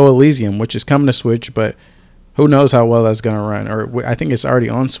Disco Elysium, which is coming to Switch, but who knows how well that's going to run. Or I think it's already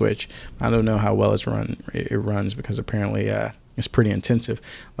on Switch. I don't know how well it runs because apparently it's pretty intensive.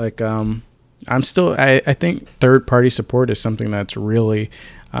 I think third-party support is something that's really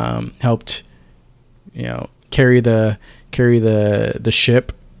helped, carry the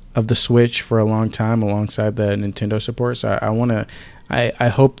ship of the Switch for a long time alongside the Nintendo support. So I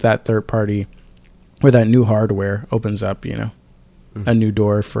hope that third party or that new hardware opens up, a new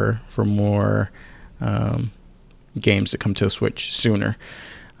door for more games to come to the Switch sooner.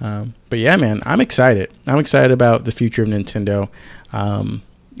 But yeah, man, I'm excited. I'm excited about the future of Nintendo.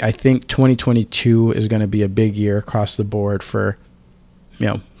 I think 2022 is going to be a big year across the board for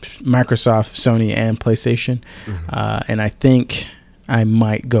Microsoft, Sony, and PlayStation. And I think I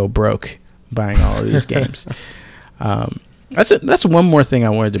might go broke buying all of these games. That's one more thing I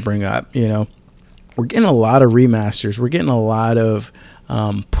wanted to bring up. We're getting a lot of remasters. We're getting a lot of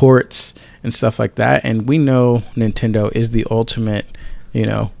ports and stuff like that. And we know Nintendo is the ultimate,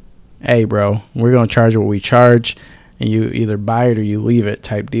 hey, bro, we're going to charge what we charge, and you either buy it or you leave it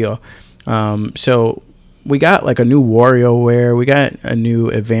type deal. So we got a new WarioWare. We got a new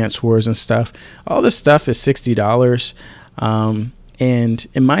Advance Wars and stuff. All this stuff is $60. And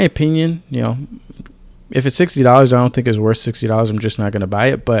in my opinion, if it's $60, I don't think it's worth $60. I'm just not going to buy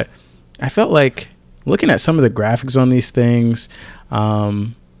it. But I felt like looking at some of the graphics on these things,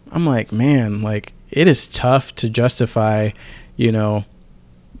 I'm like, man, it is tough to justify,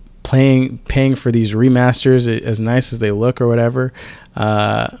 paying for these remasters, as nice as they look or whatever,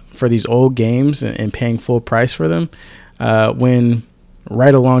 for these old games and paying full price for them, when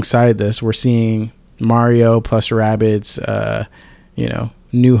right alongside this we're seeing Mario plus Rabbids,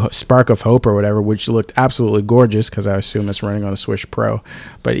 new Spark of Hope or whatever, which looked absolutely gorgeous because I assume it's running on the Switch Pro.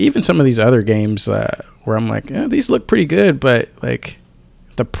 But even some of these other games where I'm like, yeah, these look pretty good, but like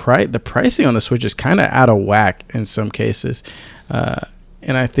the pricing on the Switch is kind of out of whack in some cases.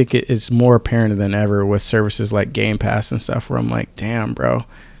 And I think it's more apparent than ever with services like Game Pass and stuff, where I'm like, damn, bro,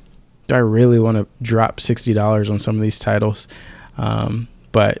 do I really want to drop $60 on some of these titles?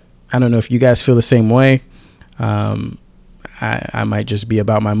 But I don't know if you guys feel the same way. I might just be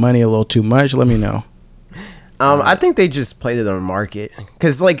about my money a little too much. Let me know. I think they just played it on the market,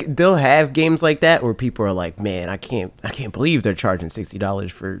 because like they'll have games like that where people are like, man, I can't believe they're charging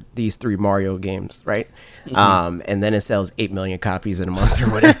 $60 for these 3 Mario games, right? Mm-hmm. And then it sells 8 million copies in a month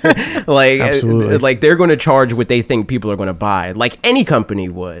or whatever. Like they're going to charge what they think people are going to buy, like any company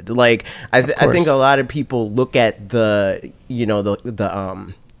would. Like I think a lot of people look at the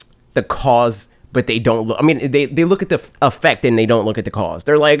cause, but they don't look. I mean, they look at the effect and they don't look at the cause.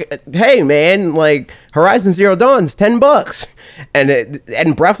 They're like, hey man, like Horizon Zero Dawn's $10,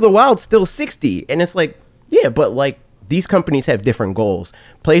 and Breath of the Wild's still $60, and it's like, yeah, but like these companies have different goals.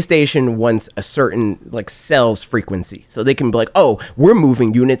 PlayStation wants a certain like sales frequency, so they can be like, oh, we're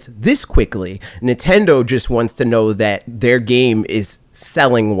moving units this quickly. Nintendo just wants to know that their game is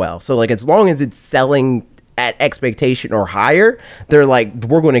selling well. So like as long as it's selling at expectation or higher, they're like,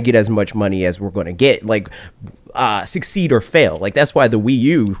 we're going to get as much money as we're going to get, like succeed or fail. Like that's why the Wii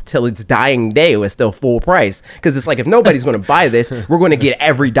U till its dying day was still full price, because it's like, if nobody's going to buy this, we're going to get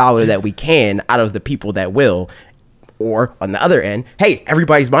every dollar that we can out of the people that will. Or on the other end, hey,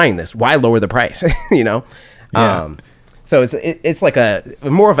 everybody's buying this, why lower the price? Yeah. So it's like a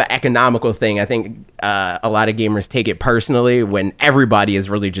more of an economical thing. I think a lot of gamers take it personally when everybody is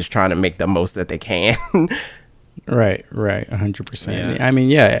really just trying to make the most that they can. Right, 100%. Yeah. I mean,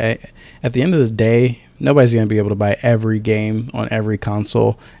 at the end of the day, nobody's going to be able to buy every game on every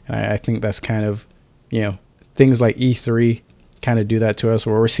console. And I think that's kind of, things like E3 kind of do that to us,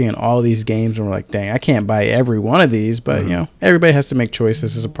 where we're seeing all these games and we're like, dang, I can't buy every one of these. But, everybody has to make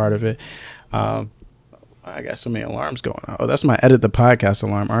choices as a part of it. I got so many alarms going on. Oh, that's my edit the podcast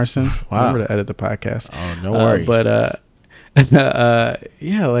alarm, Arson. Wow. Remember to edit the podcast. Oh, no worries.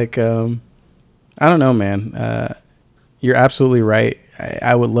 I don't know, man. You're absolutely right.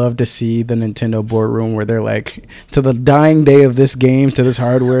 I would love to see the Nintendo boardroom where they're like, to the dying day of this game, to this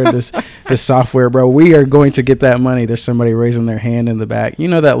hardware, this software, bro, we are going to get that money. There's somebody raising their hand in the back. You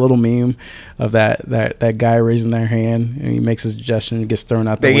know that little meme of that guy raising their hand, and he makes a suggestion and gets thrown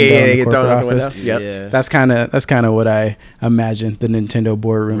out the window in the corporate office. Yep. Yeah. That's kind of what I imagine the Nintendo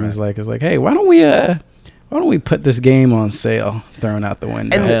boardroom is like. It's like, hey, why don't we put this game on sale, thrown out the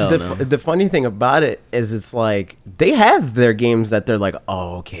window? And the funny thing about it is, it's like they have their games that they're like,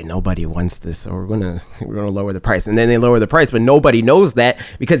 oh, okay, nobody wants this, so we're gonna lower the price, and then they lower the price, but nobody knows that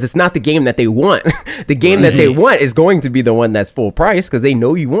because it's not the game that they want. The game that they want is going to be the one that's full price because they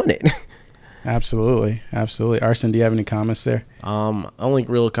know you want it. Absolutely. Arson, do you have any comments there? Only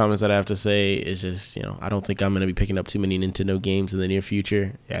real comments that I have to say is just, I don't think I'm gonna be picking up too many Nintendo games in the near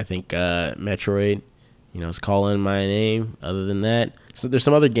future. I think Metroid, it's calling my name. Other than that, so there's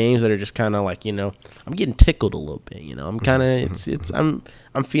some other games that are just kind of like, I'm getting tickled a little bit. I'm kind of,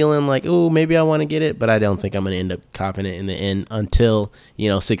 I'm feeling like, oh, maybe I want to get it, but I don't think I'm gonna end up copping it in the end until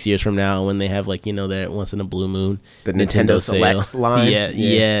 6 years from now, when they have like that once in a blue moon, the Nintendo Select line.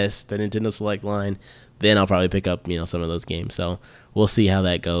 Yes, the Nintendo Select line. Then I'll probably pick up some of those games. So we'll see how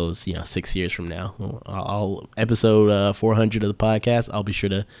that goes. 6 years from now, I'll episode 400 of the podcast. I'll be sure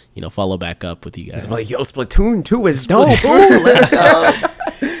to follow back up with you guys. It's like, yo, Splatoon 2 is dope. Let's go.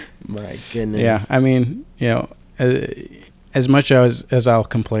 My goodness. Yeah, I mean, as much as I'll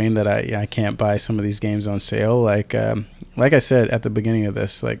complain that I can't buy some of these games on sale, like I said at the beginning of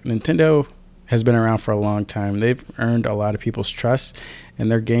this, like Nintendo has been around for a long time. They've earned a lot of people's trust,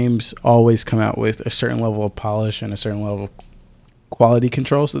 and their games always come out with a certain level of polish and a certain level of quality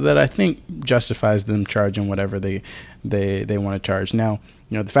control, so that I think justifies them charging whatever they want to charge. Now,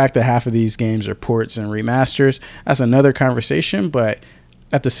 the fact that half of these games are ports and remasters, that's another conversation, but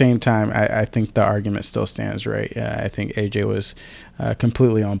at the same time, I think the argument still stands, right? I think AJ was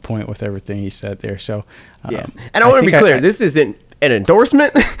completely on point with everything he said there. So, yeah. And I want to be clear, this isn't an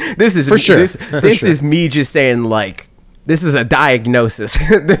endorsement. This is for sure. This is me just saying, like, this is a diagnosis.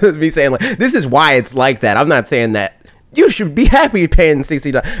 Me saying, like, this is why it's like that. I'm not saying that you should be happy paying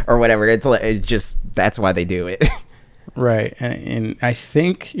 $60 or whatever. It's just, that's why they do it. Right. And I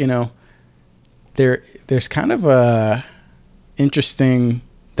think, there's kind of a interesting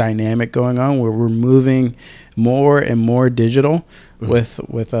dynamic going on where we're moving more and more digital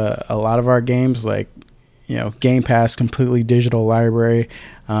with a lot of our games, like, Game Pass, completely digital library.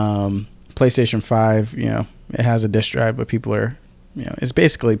 PlayStation 5, it has a disk drive, but people are, it's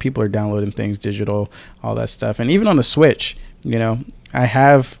basically people are downloading things digital, all that stuff. And even on the Switch, I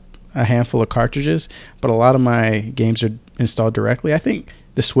have a handful of cartridges, but a lot of my games are installed directly. I think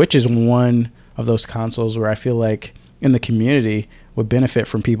the Switch is one of those consoles where I feel like in the community would benefit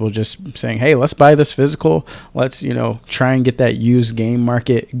from people just saying, hey, let's buy this physical. Let's, try and get that used game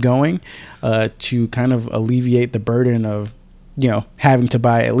market going to kind of alleviate the burden of, having to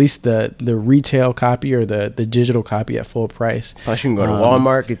buy at least the retail copy or the digital copy at full price. Plus, you can go to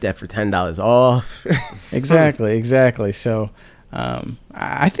Walmart, get that for $10 off. Exactly. So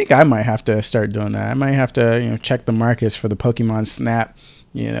I think I might have to start doing that. I might have to, check the markets for the Pokemon Snap,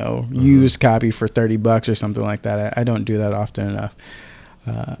 used copy for $30 or something like that. I don't do that often enough.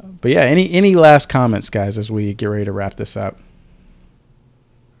 But yeah, any last comments, guys, as we get ready to wrap this up?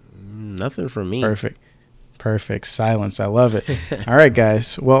 Nothing from me. Perfect. Silence. I love it. All right,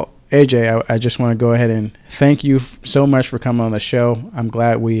 guys. Well, AJ, I just want to go ahead and thank you so much for coming on the show. I'm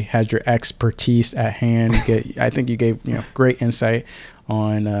glad we had your expertise at hand. I think you gave great insight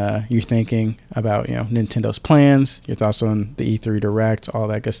on your thinking about Nintendo's plans, your thoughts on the E3 Direct, all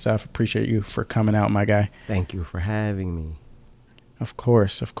that good stuff. Appreciate you for coming out, my guy. Thank you for having me. Of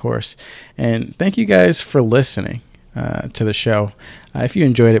course. And thank you guys for listening to the show. If you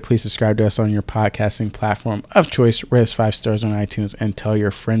enjoyed it, please subscribe to us on your podcasting platform of choice, rate us 5 stars on iTunes, and tell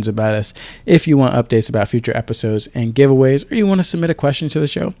your friends about us. If you want updates about future episodes and giveaways, or you want to submit a question to the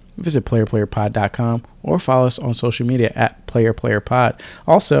show, visit playerplayerpod.com or follow us on social media at playerplayerpod.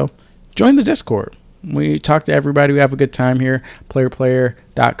 Also, join the Discord. We talk to everybody. We have a good time here.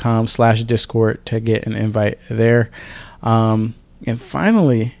 playerplayer.com/Discord to get an invite there. And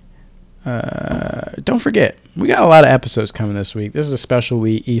finally, don't forget, we got a lot of episodes coming this week. This is a special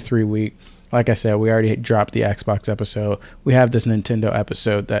week, E3 week. Like I said, we already dropped the Xbox episode. We have this Nintendo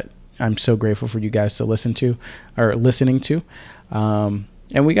episode that I'm so grateful for you guys to listen to or listening to.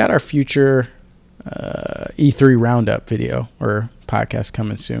 And we got our future E3 roundup video or podcast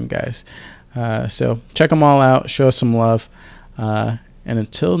coming soon, guys. So check them all out. Show us some love. And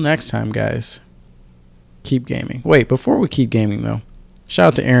until next time, guys, keep gaming. Wait, before we keep gaming, though, shout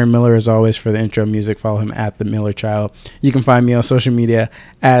out to Aaron Miller, as always, for the intro music. Follow him at The Miller Child. You can find me on social media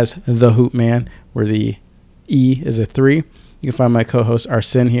as The Hoop Man, where the E is a 3. You can find my co-host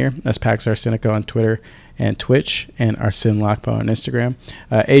Arsene here. That's Pax Arsenico on Twitter and Twitch, and Arsene Lockbow on Instagram.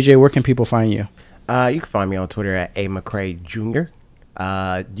 AJ, where can people find you? You can find me on Twitter at AMcCrae Jr.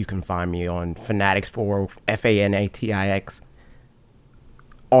 You can find me on Fanatics4, FANATIX,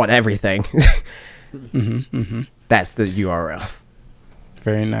 on everything. That's the URL.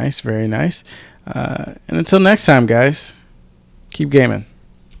 Very nice. And until next time, guys, keep gaming.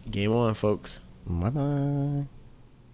 Game on, folks. Bye-bye.